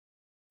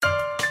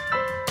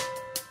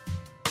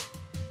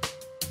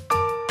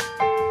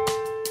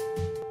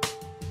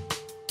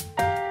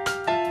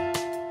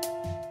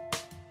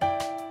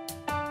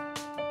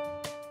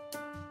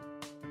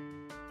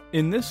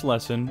In this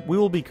lesson, we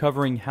will be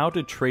covering how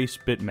to trace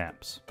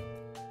bitmaps.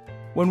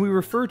 When we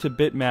refer to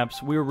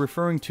bitmaps, we are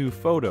referring to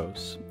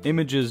photos,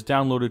 images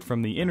downloaded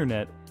from the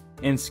internet,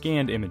 and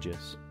scanned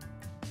images.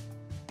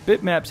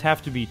 Bitmaps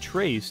have to be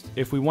traced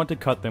if we want to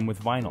cut them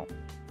with vinyl.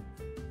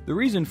 The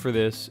reason for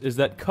this is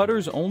that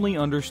cutters only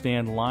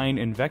understand line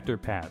and vector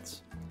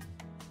paths.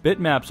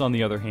 Bitmaps, on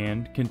the other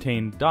hand,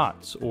 contain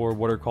dots, or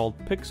what are called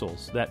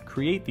pixels, that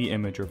create the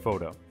image or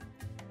photo.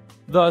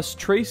 Thus,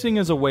 tracing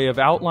is a way of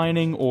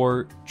outlining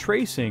or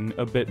tracing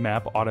a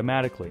bitmap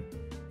automatically.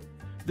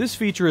 This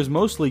feature is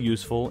mostly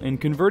useful in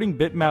converting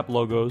bitmap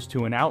logos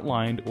to an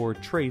outlined or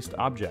traced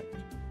object.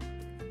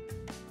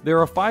 There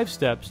are 5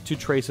 steps to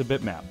trace a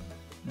bitmap,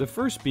 the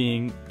first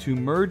being to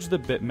merge the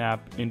bitmap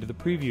into the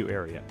preview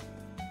area.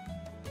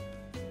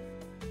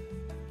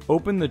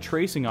 Open the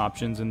tracing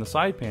options in the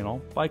side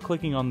panel by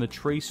clicking on the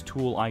Trace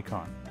tool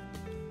icon.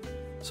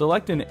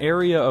 Select an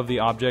area of the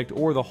object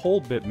or the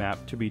whole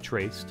bitmap to be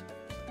traced.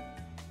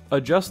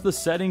 Adjust the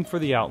setting for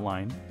the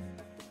outline.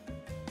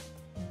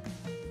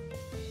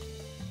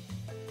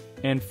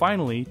 And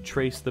finally,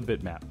 trace the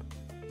bitmap.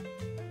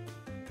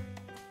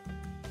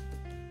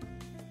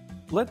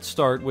 Let's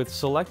start with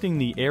selecting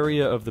the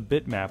area of the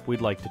bitmap we'd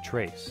like to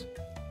trace.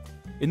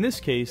 In this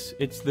case,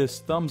 it's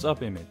this thumbs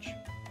up image.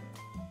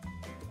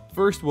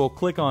 First, we'll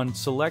click on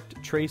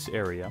Select Trace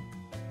Area,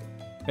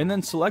 and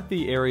then select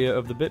the area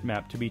of the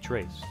bitmap to be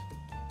traced.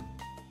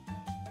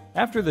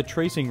 After the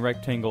tracing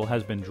rectangle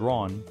has been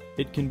drawn,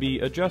 it can be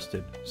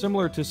adjusted,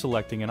 similar to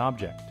selecting an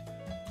object.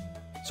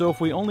 So if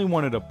we only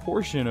wanted a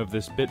portion of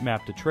this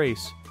bitmap to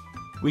trace,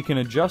 we can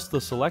adjust the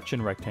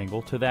selection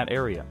rectangle to that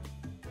area.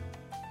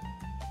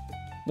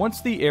 Once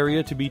the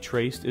area to be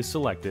traced is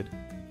selected,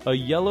 a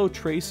yellow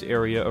trace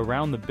area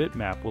around the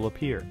bitmap will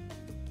appear.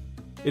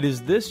 It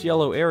is this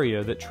yellow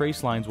area that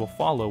trace lines will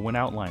follow when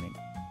outlining.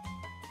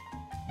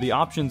 The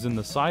options in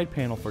the side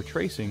panel for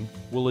tracing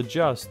will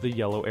adjust the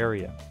yellow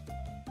area.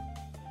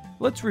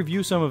 Let's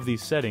review some of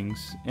these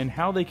settings and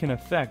how they can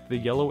affect the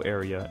yellow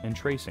area and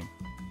tracing.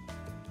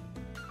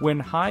 When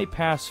high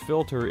pass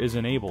filter is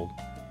enabled,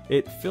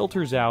 it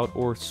filters out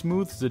or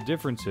smooths the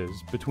differences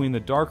between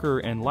the darker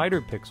and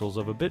lighter pixels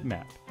of a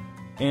bitmap,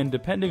 and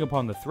depending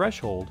upon the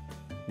threshold,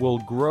 will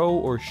grow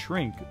or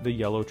shrink the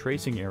yellow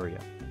tracing area.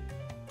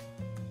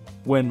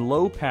 When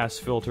low pass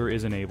filter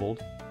is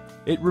enabled,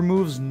 it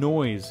removes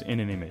noise in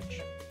an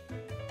image.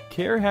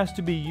 Care has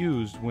to be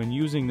used when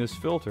using this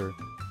filter,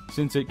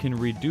 since it can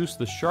reduce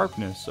the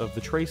sharpness of the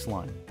trace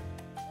line.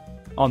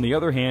 On the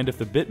other hand, if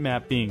the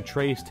bitmap being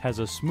traced has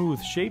a smooth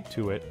shape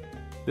to it,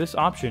 this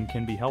option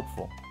can be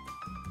helpful.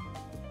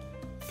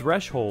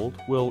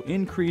 Threshold will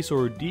increase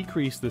or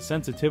decrease the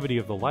sensitivity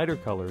of the lighter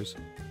colors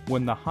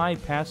when the high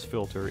pass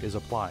filter is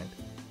applied.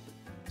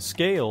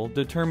 Scale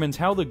determines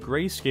how the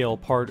grayscale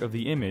part of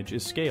the image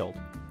is scaled.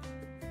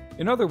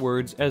 In other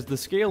words, as the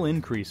scale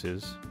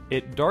increases,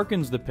 it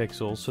darkens the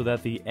pixels so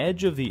that the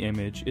edge of the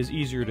image is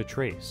easier to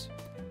trace.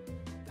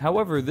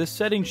 However, this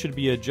setting should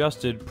be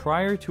adjusted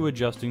prior to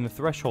adjusting the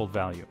threshold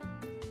value.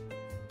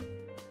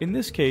 In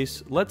this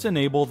case, let's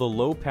enable the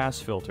low pass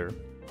filter,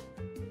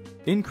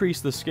 increase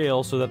the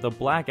scale so that the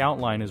black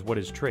outline is what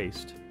is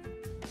traced,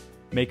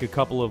 make a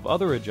couple of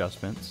other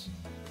adjustments,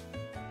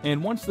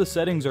 and once the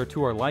settings are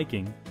to our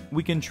liking,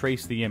 we can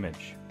trace the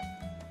image.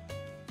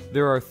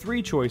 There are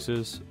 3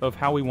 choices of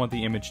how we want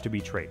the image to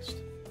be traced.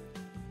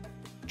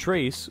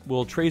 Trace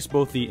will trace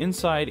both the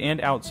inside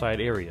and outside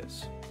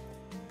areas.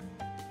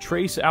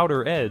 Trace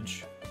outer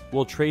edge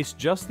will trace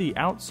just the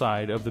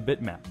outside of the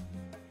bitmap.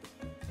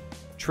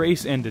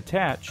 Trace and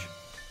detach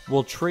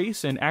will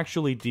trace and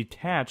actually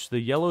detach the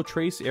yellow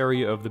trace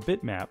area of the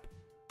bitmap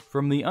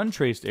from the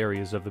untraced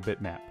areas of the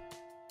bitmap.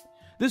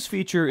 This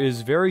feature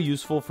is very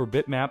useful for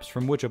bitmaps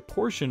from which a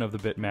portion of the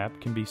bitmap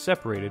can be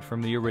separated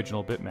from the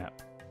original bitmap.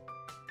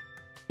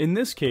 In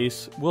this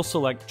case, we'll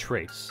select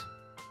Trace.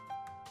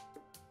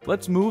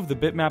 Let's move the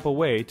bitmap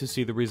away to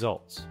see the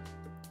results.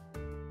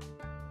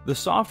 The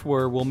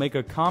software will make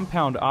a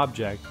compound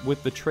object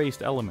with the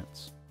traced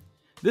elements.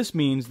 This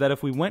means that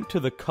if we went to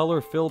the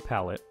Color Fill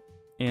palette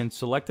and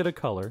selected a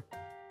color,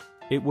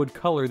 it would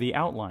color the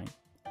outline.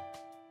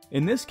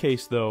 In this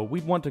case though,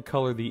 we'd want to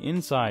color the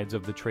insides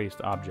of the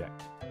traced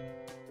object.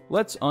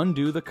 Let's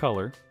undo the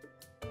color,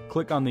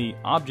 click on the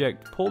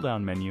Object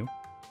pull-down menu,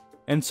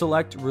 and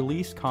select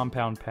Release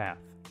Compound Path.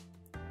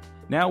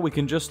 Now we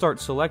can just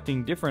start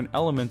selecting different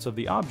elements of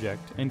the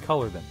object and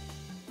color them.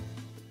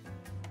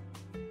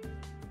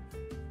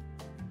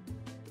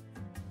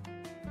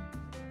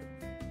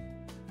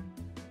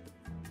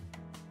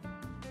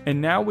 And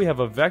now we have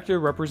a vector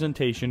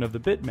representation of the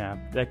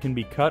bitmap that can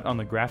be cut on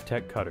the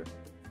Graphtec cutter.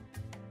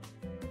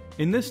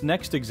 In this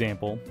next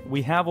example,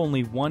 we have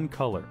only one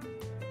color.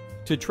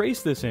 To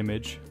trace this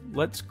image,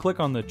 let's click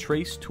on the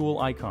Trace tool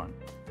icon.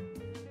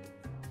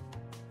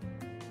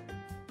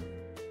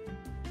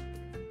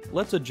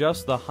 Let's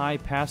adjust the high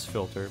pass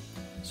filter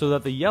so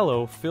that the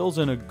yellow fills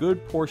in a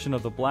good portion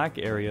of the black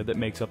area that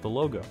makes up the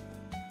logo.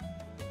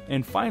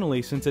 And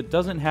finally, since it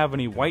doesn't have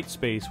any white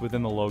space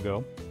within the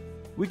logo,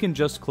 we can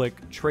just click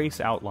Trace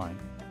Outline.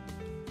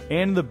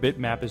 And the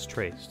bitmap is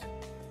traced,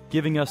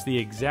 giving us the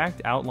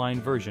exact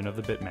outline version of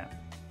the bitmap.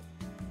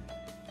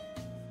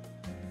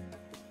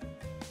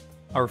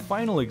 Our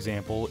final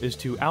example is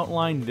to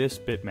outline this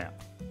bitmap.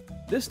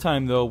 This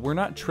time though, we're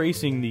not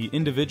tracing the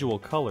individual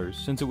colors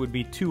since it would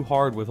be too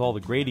hard with all the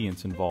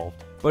gradients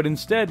involved, but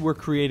instead we're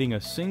creating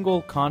a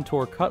single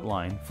contour cut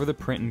line for the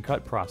print and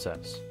cut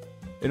process.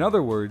 In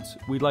other words,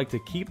 we'd like to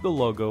keep the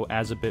logo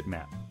as a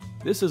bitmap.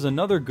 This is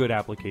another good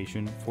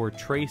application for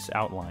trace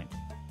outline.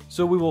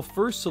 So we will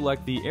first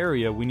select the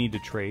area we need to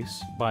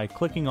trace by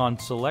clicking on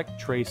Select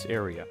Trace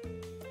Area.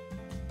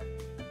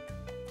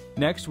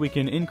 Next, we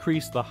can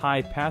increase the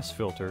high pass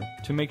filter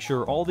to make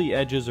sure all the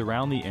edges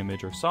around the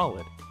image are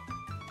solid.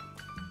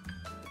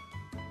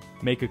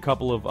 Make a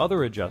couple of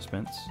other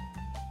adjustments.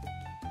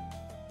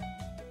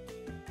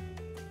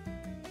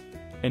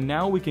 And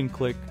now we can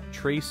click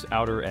Trace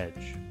Outer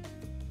Edge.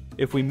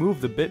 If we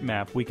move the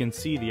bitmap, we can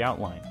see the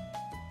outline.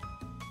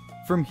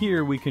 From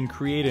here, we can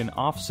create an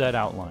offset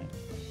outline.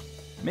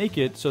 Make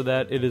it so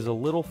that it is a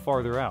little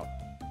farther out.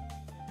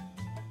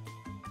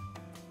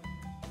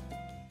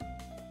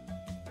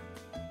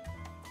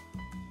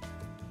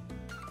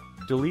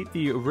 Delete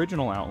the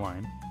original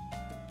outline.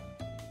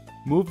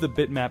 Move the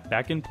bitmap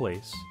back in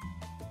place.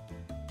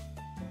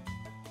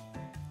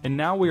 And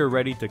now we are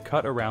ready to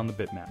cut around the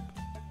bitmap.